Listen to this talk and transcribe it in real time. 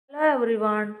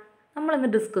everyone. നമ്മൾ ഇന്ന്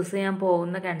discuss ചെയ്യാൻ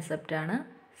പോകുന്ന കൺസെപ്റ്റാണ്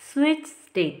സ്വിച്ച്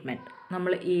സ്റ്റേറ്റ്മെൻറ്റ്.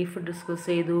 നമ്മൾ if ഡിസ്കസ്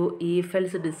ചെയ്തു, if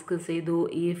else ഡിസ്കസ് ചെയ്തു,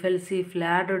 if else if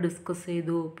ladder discuss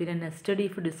ചെയ്തു, പിന്നെ നെസ്റ്റഡ്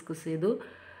if ഡിസ്കസ് ചെയ്തു.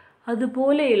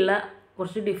 അതുപോലെയുള്ള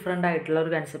കുറച്ച് ഡിഫറെൻ്റ് ആയിട്ടുള്ള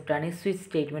ഒരു കൺസെപ്റ്റാണ് ഈ സ്വിച്ച്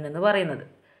സ്റ്റേറ്റ്മെൻറ്റ് എന്ന് പറയുന്നത്.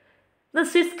 The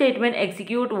switch statement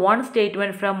execute one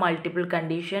statement from multiple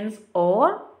conditions or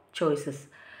choices.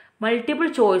 Multiple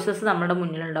choices നമ്മുടെ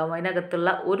മുന്നിലുണ്ടാവും.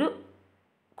 അതിനകത്തുള്ള ഒരു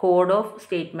കോഡ് ഓഫ്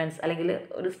സ്റ്റേറ്റ്മെൻറ്റ്സ് അല്ലെങ്കിൽ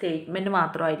ഒരു സ്റ്റേറ്റ്മെൻറ്റ്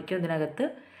മാത്രമായിരിക്കും ഇതിനകത്ത്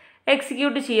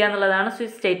എക്സിക്യൂട്ട് ചെയ്യുക എന്നുള്ളതാണ്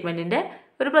സ്വിച്ച് സ്റ്റേറ്റ്മെൻറ്റിൻ്റെ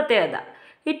ഒരു പ്രത്യേകത.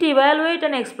 It evaluate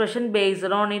an expression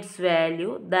based on its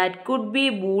value that could be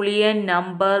Boolean,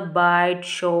 number, byte,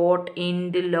 short,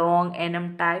 ഇൻറ്റ്, long, എനം,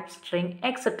 type, string,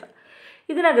 etcetera.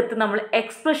 ഇതിനകത്ത് നമ്മൾ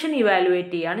എക്സ്പ്രഷൻ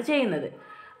ഇവാലുവേറ്റ് ചെയ്യുകയാണ് ചെയ്യുന്നത്.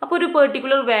 അപ്പോൾ ഒരു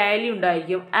പെർട്ടിക്കുലർ വാല്യൂ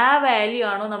ഉണ്ടായിരിക്കും. ആ വാല്യൂ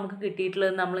ആണോ നമുക്ക്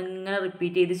കിട്ടിയിട്ടുള്ളത് നമ്മളിങ്ങനെ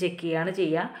റിപ്പീറ്റ് ചെയ്ത് ചെക്ക് ചെയ്യുകയാണ്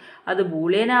ചെയ്യുക. അത്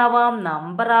ബൂളിയൻ ആവാം,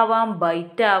 നമ്പർ ആവാം,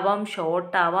 ബൈറ്റ് ആവാം,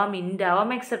 ഷോർട്ട് ആവാം, ഇൻറ്റ് ആവാം,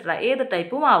 എക്സെട്ര, ഏത്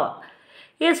ടൈപ്പും ആവാം.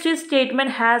 ഈ switch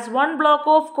statement has one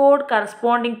block of code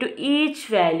corresponding to each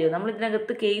value. നമ്മൾ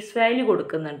ഇതിനകത്ത് കേസ് വാല്യൂ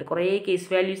കൊടുക്കുന്നുണ്ട്. കുറേ കേസ്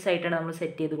വാല്യൂസ് ആയിട്ടാണ് നമ്മൾ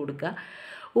സെറ്റ് ചെയ്ത് കൊടുക്കുക.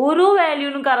 ഓരോ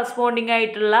വാല്യൂവിനും കറസ്പോണ്ടിങ്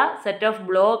ആയിട്ടുള്ള set of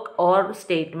block or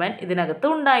statement ഇതിനകത്ത്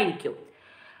ഉണ്ടായിരിക്കും.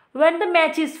 When the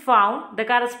match is found, the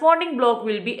corresponding block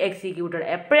will be executed.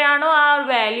 എപ്പോഴാണോ ആ ഒരു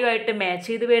വാല്യൂ ആയിട്ട് മാച്ച്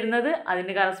ചെയ്ത് വരുന്നത്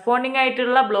അതിന് കറസ്പോണ്ടിങ്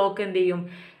ആയിട്ടുള്ള ബ്ലോക്ക് എന്ത് ചെയ്യും,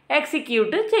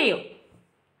 എക്സിക്യൂട്ട് ചെയ്യും.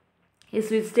 ഈ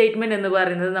സ്വിച്ച് സ്റ്റേറ്റ്മെൻറ്റ് എന്ന്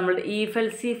പറയുന്നത് നമ്മുടെ if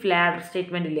else if ladder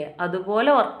statement ഇല്ലേ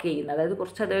അതുപോലെ വർക്ക് ചെയ്യുന്നത്. അതായത്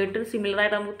കുറച്ച് അതായിട്ട്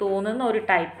സിമിലറായിട്ട് നമുക്ക് തോന്നുന്ന ഒരു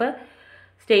ടൈപ്പ്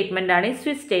സ്റ്റേറ്റ്മെൻറ്റാണ് ഈ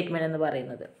സ്വിച്ച് സ്റ്റേറ്റ്മെൻറ്റ് എന്ന്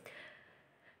പറയുന്നത്.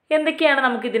 എന്തൊക്കെയാണ്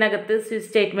നമുക്ക് ഇതിനകത്ത് സ്വിച്ച്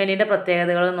സ്റ്റേറ്റ്മെൻറ്റിൻ്റെ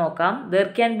പ്രത്യേകതകൾ നോക്കാം. There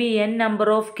can be n number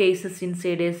of cases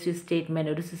inside A switch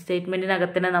statement. ഒരു സ്വിച്ച്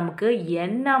സ്റ്റേറ്റ്മെൻറ്റിനകത്ത് തന്നെ നമുക്ക്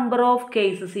n number of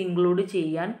cases include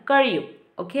ചെയ്യാൻ കഴിയും.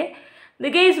 Okay,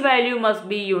 the case value must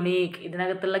be unique.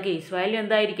 ഇതിനകത്തുള്ള കേസ് വാല്യൂ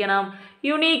എന്തായിരിക്കണം,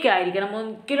 യുണീക്ക് ആയിരിക്കണം.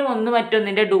 ഒരിക്കലും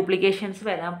മറ്റൊന്നിൻ്റെ ഡ്യൂപ്ലിക്കേഷൻസ്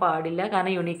വരാൻ പാടില്ല.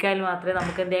 കാരണം യുണീക്ക് ആയാലും മാത്രമേ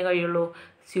നമുക്ക് എന്ത് ചെയ്യാൻ കഴിയുള്ളൂ,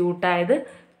 സ്യൂട്ടായത്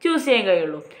ചൂസ് ചെയ്യാൻ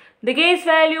കഴിയുള്ളൂ. The case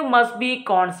value must be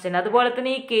constant. അതുപോലെ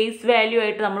തന്നെ ഈ കേസ് വാല്യൂ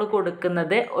ആയിട്ട് നമ്മൾ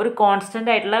കൊടുക്കുന്നത് ഒരു കോൺസ്റ്റൻ്റ്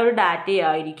ആയിട്ടുള്ള ഒരു ഡാറ്റ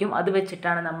ആയിരിക്കും. അത്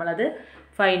വെച്ചിട്ടാണ് നമ്മളത്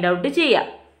ഫൈൻഡ് ഔട്ട് ചെയ്യുക.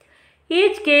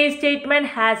 Each case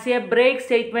statement has A break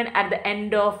statement at the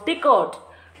end of the code.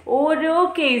 ഓരോ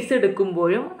കേസ്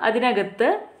എടുക്കുമ്പോഴും അതിനകത്ത്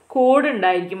കോഡ്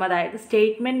ഉണ്ടായിരിക്കും, അതായത്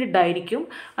സ്റ്റേറ്റ്മെൻറ്റ് ഉണ്ടായിരിക്കും.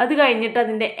 അത് കഴിഞ്ഞിട്ട്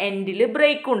അതിൻ്റെ എൻഡിൽ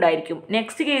ബ്രേക്കും ഉണ്ടായിരിക്കും.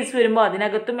 നെക്സ്റ്റ് കേസ് വരുമ്പോൾ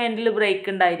അതിനകത്തും എൻഡിൽ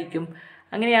ബ്രേക്ക് ഉണ്ടായിരിക്കും.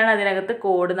 അങ്ങനെയാണ് അതിനകത്ത്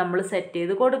കോഡ് നമ്മൾ സെറ്റ്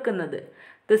ചെയ്ത് കൊടുക്കുന്നത്.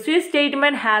 The switch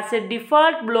statement has a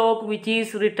default block which is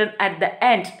written at the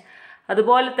end.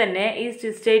 അതുപോലെ തന്നെ ഈ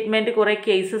സ്വിച്ച് സ്റ്റേറ്റ്മെൻറ്റ് കുറേ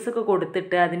കേസസ് ഒക്കെ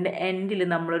കൊടുത്തിട്ട് അതിൻ്റെ എൻഡിൽ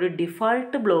നമ്മളൊരു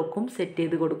ഡിഫാൾട്ട് ബ്ലോക്കും സെറ്റ്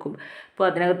ചെയ്ത് കൊടുക്കും. അപ്പോൾ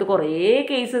അതിനകത്ത് കുറേ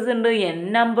കേസസ് ഉണ്ട്, n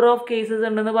നമ്പർ ഓഫ് കേസസ്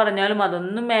ഉണ്ടെന്ന് പറഞ്ഞാലും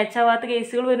അതൊന്നും മാച്ച് ആവാത്ത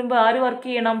കേസുകൾ വരുമ്പോൾ ആര് വർക്ക്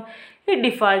ചെയ്യണം, ഈ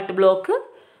ഡിഫാൾട്ട് ബ്ലോക്ക്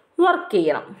വർക്ക്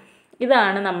ചെയ്യണം.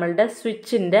 ഇതാണ് നമ്മളുടെ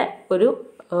സ്വിച്ചിൻ്റെ ഒരു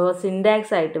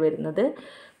സിൻടാക്സ് ആയിട്ട് വരുന്നത്.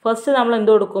 ഫസ്റ്റ് നമ്മൾ എന്ത്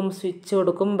കൊടുക്കും, സ്വിച്ച്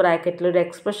കൊടുക്കും, ബ്രാക്കറ്റിൽ ഒരു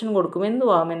എക്സ്പ്രഷൻ കൊടുക്കും,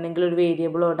 എന്തുവാം, എന്തെങ്കിലും ഒരു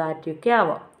വേരിയബിളോ ഡാറ്റയൊക്കെ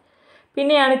ആവാം.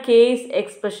 പിന്നെയാണ് കേസ്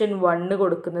എക്സ്പ്രഷൻ 1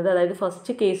 കൊടുക്കുന്നത്. അതായത്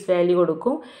ഫസ്റ്റ് കേസ് വാല്യൂ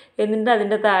കൊടുക്കും, എന്നിട്ട്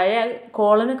അതിൻ്റെ താഴെ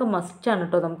കോളനൊക്കെ മസ്റ്റാണ്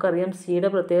കേട്ടോ. നമുക്കറിയാം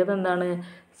സിയുടെ പ്രത്യേകത എന്താണ്,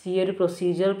 സി ഒരു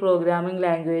പ്രൊസീജിയർ പ്രോഗ്രാമിംഗ്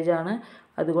ലാംഗ്വേജ് ആണ്.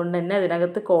 അതുകൊണ്ട് തന്നെ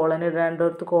അതിനകത്ത് കോളൻ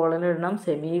ഇടേണ്ടടുത്ത് കോളൻ ഇടണം,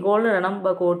 സെമി കോളൻ ഇടണം.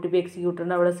 കോഡ് ടു ബി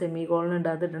എക്സിക്യൂട്ടറിൻ്റെ അവിടെ സെമി കോളൻ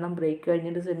ഇടാതെ ഇടണം, ബ്രേക്ക്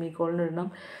കഴിഞ്ഞിട്ട് സെമി കോളൻ ഇടണം.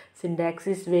 Syntax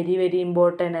is very very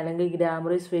important, അല്ലെങ്കിൽ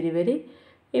grammar is very very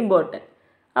important.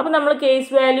 അപ്പോൾ നമ്മൾ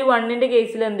കേസ് വാല്യൂ 1ൻ്റെ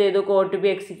കേസിൽ എന്ത് ചെയ്തു, കോഡ് ടു ബി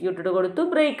എക്സിക്യൂട്ടഡ് കൊടുത്തു,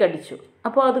 ബ്രേക്ക് അടിച്ചു.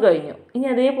 അപ്പോൾ അത് കഴിഞ്ഞു. ഇനി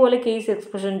അതേപോലെ കേസ്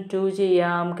എക്സ്പ്രഷൻ 2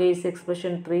 ചെയ്യാം, കേസ്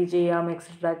എക്സ്പ്രഷൻ 3 ചെയ്യാം,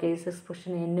 എക്സെട്ര. കേസ്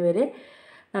എക്സ്പ്രഷൻ n വരെ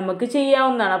നമുക്ക്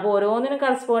ചെയ്യാവുന്നതാണ്. അപ്പോൾ ഓരോന്നിനും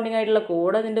കറസ്പോണ്ടിങ് ആയിട്ടുള്ള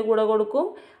കോഡ് അതിൻ്റെ കൂടെ കൊടുക്കും,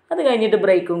 അത് കഴിഞ്ഞിട്ട്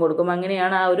ബ്രേക്കും കൊടുക്കും.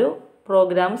 അങ്ങനെയാണ് ആ ഒരു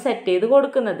പ്രോഗ്രാം സെറ്റ് ചെയ്ത്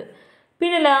കൊടുക്കുന്നത്.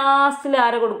 പിന്നെ ലാസ്റ്റിൽ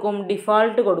ആരെ കൊടുക്കും,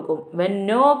 ഡിഫാൾട്ട് കൊടുക്കും. വെൻ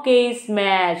നോ കേസ്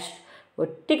മാച്ച്,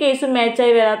 ഒറ്റ കേസും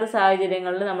മാച്ചായി വരാത്ത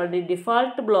സാഹചര്യങ്ങളിൽ നമ്മളുടെ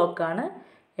ഡിഫാൾട്ട് ബ്ലോക്കാണ്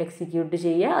എക്സിക്യൂട്ട്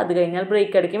ചെയ്യുക. അത് കഴിഞ്ഞാൽ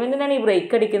ബ്രേക്ക് അടിക്കും. എന്തിനാണ് ഈ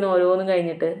ബ്രേക്ക് അടിക്കുന്നത്, ഓരോന്നും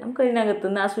കഴിഞ്ഞിട്ട് നമുക്ക്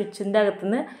അതിനകത്തുനിന്ന് ആ സ്വിച്ചിൻ്റെ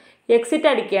അകത്തുനിന്ന് എക്സിറ്റ്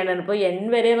അടിക്കേണ്ടതാണ്. ഇപ്പോൾ n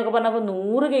വരെ എന്നൊക്കെ പറഞ്ഞപ്പോൾ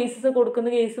 100 കേസസ് കൊടുക്കുന്ന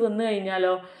കേസ് വന്നു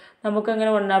കഴിഞ്ഞാലോ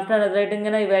നമുക്കങ്ങനെ വൺ ആഫ്റ്റർ അനദറായിട്ട്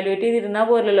ഇങ്ങനെ ഇവാലുവേറ്റ് ചെയ്തിരുന്നാൽ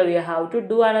പോരല്ലോ. We have to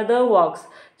do another works.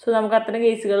 So നമുക്ക് അത്തരം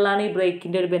കേസുകളിലാണ് ഈ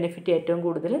ബ്രേക്കിൻ്റെ ഒരു ബെനിഫിറ്റ് ഏറ്റവും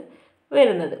കൂടുതൽ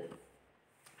വരുന്നത്.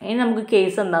 ഇനി നമുക്ക്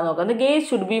കേസ് എന്താണെന്ന് നോക്കാം. The case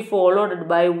should be followed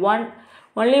by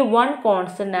only one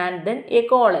constant and then A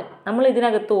colon. നമ്മൾ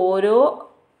ഇതിനകത്ത് ഓരോ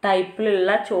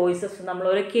ടൈപ്പിലുള്ള ചോയ്സസ് നമ്മൾ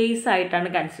ഓരോ കേസായിട്ടാണ്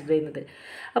കൺസിഡർ ചെയ്യുന്നത്.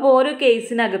 അപ്പോൾ ഓരോ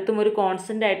കേസിനകത്തും ഒരു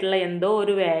കോൺസ്റ്റൻ്റ് ആയിട്ടുള്ള എന്തോ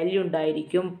ഒരു വാല്യൂ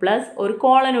ഉണ്ടായിരിക്കും, പ്ലസ് ഒരു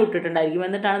കോളൻ ഇട്ടിട്ടുണ്ടായിരിക്കും.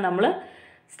 എന്നിട്ടാണ് നമ്മൾ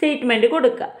സ്റ്റേറ്റ്മെൻറ്റ്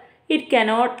കൊടുക്കുക. It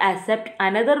cannot accept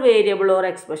another variable or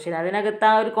expression. അതിനകത്ത്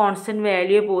ആ ഒരു കോൺസ്റ്റൻറ്റ്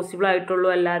വാല്യൂ പോസിബിൾ ആയിട്ടുള്ളൂ,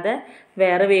 അല്ലാതെ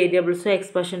വേറെ വേരിയബിൾസോ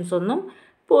എക്സ്പ്രഷൻസോ ഒന്നും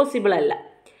പോസിബിൾ അല്ല.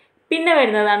 പിന്നെ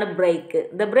വരുന്നതാണ് break.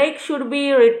 The break should be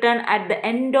return at the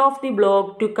end of the block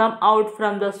two come out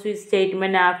from the switch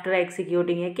statement after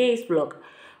executing A case block.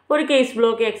 ഒരു കേസ്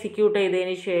ബ്ലോക്ക് എക്സിക്യൂട്ട്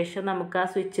ചെയ്തതിന് ശേഷം നമുക്ക് ആ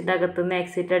സ്വിച്ചിൻ്റെ അകത്തുനിന്ന്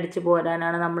എക്സിറ്റ് അടിച്ച്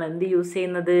പോരാനാണ് നമ്മൾ എന്ത് യൂസ്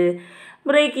ചെയ്യുന്നത്?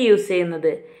 ബ്രേക്ക് യൂസ്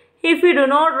ചെയ്യുന്നത്. If you do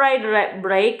not right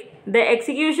break the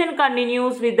execution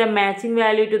continuous with the matching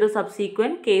value to the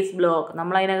subsequent case block.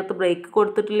 നമ്മൾ അതിനകത്ത് ബ്രേക്ക്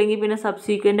കൊടുത്തിട്ടില്ലെങ്കിൽ പിന്നെ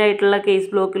സബ്സീക്വൻ്റ് ആയിട്ടുള്ള കേസ്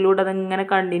ബ്ലോക്കിലൂടെ അതിങ്ങനെ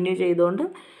കണ്ടിന്യൂ ചെയ്തുകൊണ്ട്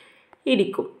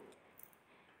ഇരിക്കും.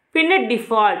 പിന്നെ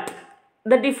default.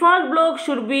 The default block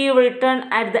should be return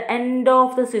at the end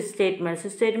of the switch statement.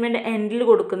 Switch statement എൻഡിൽ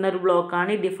കൊടുക്കുന്ന ഒരു ബ്ലോക്കാണ്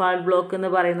ഈ ഡിഫോൾട്ട് ബ്ലോക്ക്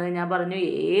എന്ന് പറയുന്നത്. ഞാൻ പറഞ്ഞു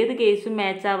ഏത് കേസും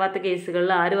മാച്ച് ആവാത്ത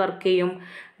കേസുകളിൽ ആര് വർക്ക് ചെയ്യും?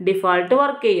 ഡിഫോൾട്ട്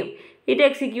വർക്ക് ചെയ്യും. It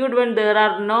execute when there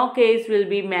are no case will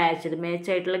be matched. Match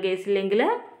ആയിട്ടുള്ള കേസില്ലെങ്കിൽ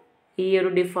ഈ ഒരു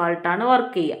ഡിഫോൾട്ടാണ്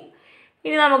വർക്ക് ചെയ്യുക.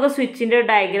 ഇനി നമുക്ക് സ്വിച്ചിൻ്റെ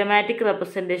ഡയഗ്രമാറ്റിക്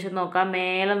റെപ്രസെൻറ്റേഷൻ നോക്കാം.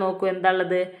 മേലെ നോക്കൂ, എന്താ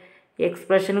ഉള്ളത്?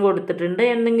 എക്സ്പ്രഷൻ കൊടുത്തിട്ടുണ്ട്,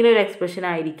 എന്തെങ്കിലും ഒരു എക്സ്പ്രഷൻ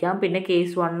ആയിരിക്കാം. പിന്നെ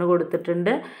കേസ് 1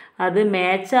 കൊടുത്തിട്ടുണ്ട്. അത്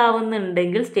മാച്ച്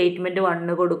ആവുന്നുണ്ടെങ്കിൽ സ്റ്റേറ്റ്മെൻറ്റ്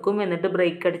 1 കൊടുക്കും, എന്നിട്ട്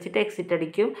ബ്രേക്ക് അടിച്ചിട്ട് എക്സിറ്റ്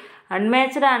അടിക്കും.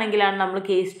 അൺമാച്ച്ഡ് ആണെങ്കിലാണ് നമ്മൾ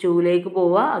കേസ് 2ലേക്ക്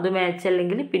പോവുക. അത് മാച്ച്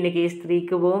അല്ലെങ്കിൽ പിന്നെ കേസ്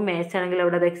 3ക്ക് പോകും. മാച്ച് ആണെങ്കിൽ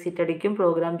അവിടെ അത് എക്സിറ്റ് അടിക്കും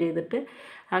പ്രോഗ്രാം ചെയ്തിട്ട്.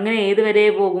 അങ്ങനെ ഏത് വരെ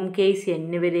പോകും? കേസ്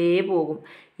n വരെ പോകും.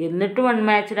 എന്നിട്ടും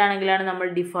അൺമാച്ച്ഡ് ആണെങ്കിലാണ് നമ്മൾ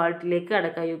ഡിഫോൾട്ടിലേക്ക്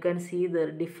കടക്കുക. You can see the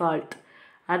default.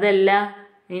 അതല്ല,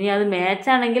 ഇനി അത് മാച്ച്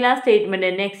ആണെങ്കിൽ ആ സ്റ്റേറ്റ്മെൻറ്റ്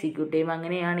തന്നെ എക്സിക്യൂട്ട് ചെയ്യും.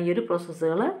 അങ്ങനെയാണ് ഈ ഒരു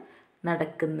പ്രോസസ്സുകൾ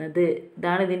നടക്കുന്നത്.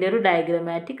 ഇതാണ് ഇതിൻ്റെ ഒരു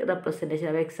ഡയഗ്രമാറ്റിക് റെപ്രസെൻറ്റേഷൻ.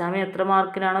 അപ്പോൾ എക്സാമിന് എത്ര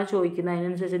മാർക്കിനാണോ ചോദിക്കുന്നത്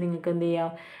അതിനനുസരിച്ച് നിങ്ങൾക്ക് എന്ത് ചെയ്യാം?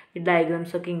 ഈ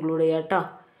ഡയഗ്രാംസ് ഒക്കെ ഇൻക്ലൂഡ് ചെയ്യാം കേട്ടോ.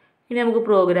 ഇനി നമുക്ക്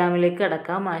പ്രോഗ്രാമിലേക്ക്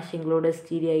കിടക്കാം. Ash include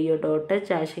stdio dot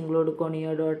H, ash include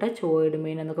കൊണിയോ dot H, void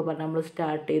main എന്നൊക്കെ പറഞ്ഞ് നമ്മൾ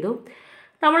സ്റ്റാർട്ട് ചെയ്തു.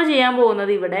 നമ്മൾ ചെയ്യാൻ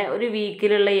പോകുന്നത് ഇവിടെ ഒരു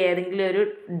വീക്കിലുള്ള ഏതെങ്കിലും ഒരു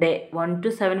ഡേ 1 to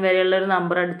 7 വരെയുള്ള ഒരു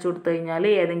നമ്പർ അടിച്ചു കൊടുത്തു കഴിഞ്ഞാൽ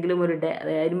ഏതെങ്കിലും ഒരു ഡേ,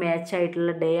 അതായത് മാച്ച്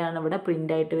ആയിട്ടുള്ള ഡേ ആണ് ഇവിടെ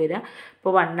പ്രിൻ്റ് ആയിട്ട് വരിക.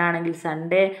 ഇപ്പോൾ 1 ആണെങ്കിൽ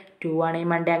സൺഡേ, 2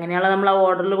 ആണെങ്കിൽ മൺഡേ, അങ്ങനെയുള്ള നമ്മൾ ആ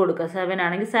ഓർഡറിൽ കൊടുക്കുക. 7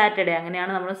 ആണെങ്കിൽ സാറ്റർഡേ,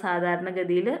 അങ്ങനെയാണ് നമ്മൾ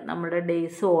സാധാരണഗതിയിൽ നമ്മുടെ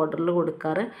ഡേയ്സ് ഓർഡറിൽ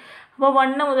കൊടുക്കാറ്. അപ്പോൾ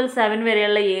 1 മുതൽ 7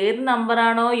 വരെയുള്ള ഏത്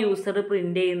നമ്പറാണോ യൂസർ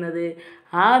പ്രിൻ്റ് ചെയ്യുന്നത്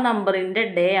ആ നമ്പറിൻ്റെ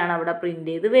ഡേ ആണ് അവിടെ പ്രിൻ്റ്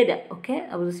ചെയ്ത് വരിക. ഓക്കെ,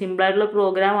 അപ്പോൾ സിമ്പിളായിട്ടുള്ള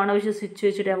പ്രോഗ്രാമാണ്, പക്ഷേ സ്വിച്ച്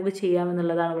വെച്ചിട്ട് നമുക്ക്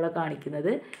ചെയ്യാമെന്നുള്ളതാണ് ഇവിടെ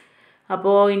കാണിക്കുന്നത്.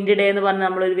 അപ്പോൾ ഇൻ്റെ ഡേ എന്ന് പറഞ്ഞാൽ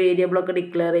നമ്മളൊരു വേരിയബിളൊക്കെ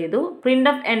ഡിക്ലെയർ ചെയ്തു. Print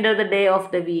of enter the day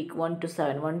of the week 1 to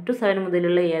 7. 1 to 7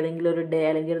 മുതലുള്ള ഏതെങ്കിലും ഒരു ഡേ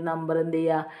അല്ലെങ്കിൽ ഒരു നമ്പർ എന്ത്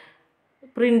ചെയ്യുക?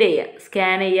 പ്രിൻ്റ് ചെയ്യുക,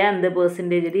 സ്കാൻ ചെയ്യുക. എന്ത്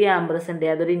പെർസെൻറ്റേജ്? ഈ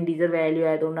ആംബർസെൻ്റ്, അതൊരു ഇൻറ്റീജർ വാല്യൂ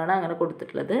ആയതുകൊണ്ടാണ് അങ്ങനെ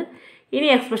കൊടുത്തിട്ടുള്ളത്. ഇനി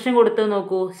എക്സ്പ്രഷൻ കൊടുത്ത്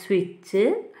നോക്കൂ. സ്വിച്ച്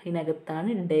അതിനകത്താണ്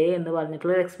ഡേ എന്ന്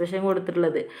പറഞ്ഞിട്ടുള്ള ഒരു എക്സ്പ്രഷൻ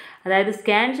കൊടുത്തിട്ടുള്ളത്. അതായത്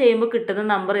സ്കാൻ ചെയ്യുമ്പോൾ കിട്ടുന്ന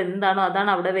നമ്പർ എന്താണോ അതാണ്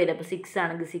അവിടെ വരിക. അപ്പോൾ 6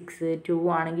 ആണെങ്കിൽ 6, 2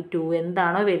 ആണെങ്കിൽ 2,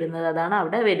 എന്താണോ വരുന്നത് അതാണ്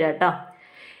അവിടെ വരിക കേട്ടോ.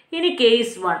 ഇനി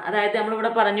കേസ് 1, അതായത്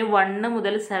നമ്മളിവിടെ പറഞ്ഞു 1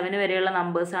 മുതൽ 7 വരെയുള്ള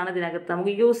നമ്പേഴ്സാണ് ഇതിനകത്ത്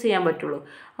നമുക്ക് യൂസ് ചെയ്യാൻ പറ്റുള്ളൂ.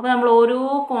 അപ്പോൾ നമ്മൾ ഓരോ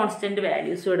കോൺസ്റ്റൻറ്റ്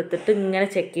വാല്യൂസും എടുത്തിട്ട് ഇങ്ങനെ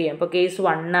ചെക്ക് ചെയ്യാം. ഇപ്പോൾ കേസ്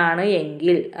 1 ആണ്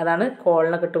എങ്കിൽ അതാണ്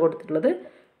കോളിനൊക്കെ ഇട്ട് കൊടുത്തിട്ടുള്ളത്.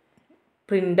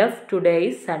 Print of today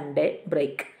is Sunday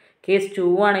break. Case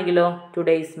 2 ആണെങ്കിലോ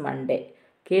ടുഡേ ഈസ് മൺഡേ.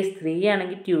 കേസ് 3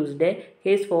 ആണെങ്കിൽ ട്യൂസ്ഡേ.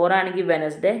 കേസ് 4 ആണെങ്കിൽ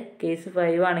വെനസ്ഡേ. കേസ്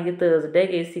 5 ആണെങ്കിൽ തേഴ്സ്ഡേ.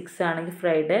 കേസ് 6 ആണെങ്കിൽ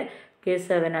ഫ്രൈഡേ. കേസ്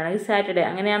 7 ആണെങ്കിൽ സാറ്റർഡേ.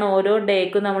 അങ്ങനെയാണ് ഓരോ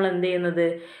ഡേക്കും നമ്മൾ എന്ത് ചെയ്യുന്നത്?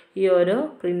 ഈ ഓരോ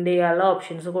പ്രിൻ്റ് ചെയ്യാനുള്ള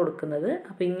ഓപ്ഷൻസ് കൊടുക്കുന്നത്.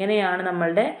 അപ്പോൾ ഇങ്ങനെയാണ്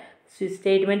നമ്മളുടെ സ്വിച്ച്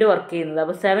സ്റ്റേറ്റ്മെൻറ്റ് വർക്ക് ചെയ്യുന്നത്.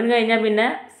 അപ്പോൾ 7 കഴിഞ്ഞാൽ പിന്നെ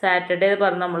സാറ്റർഡേ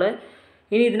പറഞ്ഞ് നമ്മൾ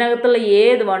ഇനി ഇതിനകത്തുള്ള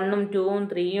ഏത് 1ഉം 2ഉം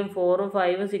 3ഉം 4ഉം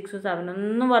 5ഉം 6ഉം 7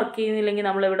 ഒന്നും വർക്ക് ചെയ്യുന്നില്ലെങ്കിൽ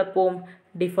നമ്മളെവിടെ പോവും?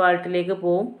 ഡിഫോൾട്ടിലേക്ക്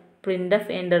പോവും. Print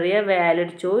of enter A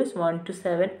valid choice 1 to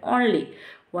 7 only.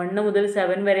 1 മുതൽ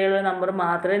 7 വരെയുള്ള നമ്പർ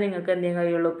മാത്രമേ നിങ്ങൾക്ക് എന്ത് ചെയ്യാൻ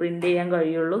കഴിയുള്ളൂ? പ്രിൻ്റ് ചെയ്യാൻ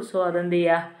കഴിയുള്ളൂ. സോ അതെന്ത്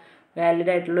ചെയ്യുക?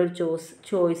 വാലിഡ് ആയിട്ടുള്ളൊരു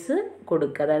ചോയ്സ്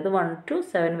കൊടുക്കുക. അതായത് 1 to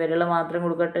 7 വരെയുള്ള മാത്രം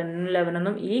കൊടുക്കുക. 10, 11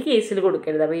 ഒന്നും ഈ കേസിൽ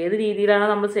കൊടുക്കരുത്. അപ്പോൾ ഏത് രീതിയിലാണോ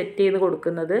നമ്മൾ സെറ്റ് ചെയ്ത്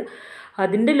കൊടുക്കുന്നത്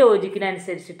അതിൻ്റെ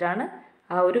ലോജിക്കിനനുസരിച്ചിട്ടാണ്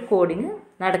ആ ഒരു കോഡിങ്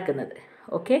നടക്കുന്നത്.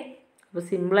 ഓക്കെ, അപ്പോൾ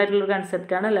സിമ്പിളായിട്ടുള്ളൊരു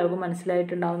കൺസെപ്റ്റാണ്, എല്ലാവർക്കും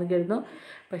മനസ്സിലായിട്ടുണ്ടാവുമെന്ന് കരുതുന്നു.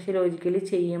 പക്ഷേ ലോജിക്കലി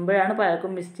ചെയ്യുമ്പോഴാണ്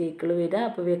പലർക്കും മിസ്റ്റേക്കുകൾ വരിക.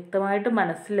 അപ്പോൾ വ്യക്തമായിട്ട്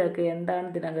മനസ്സിലാക്കുക എന്താണ്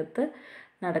ഇതിനകത്ത്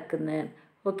നടക്കുന്നത്.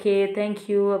 Okay, thank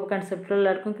you. അപ്പോൾ കൺസെപ്റ്റ്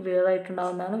എല്ലാവർക്കും ക്ലിയർ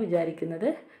ആയിട്ടുണ്ടാവുമെന്നാണ് വിചാരിക്കുന്നത്.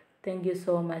 Thank you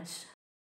so much.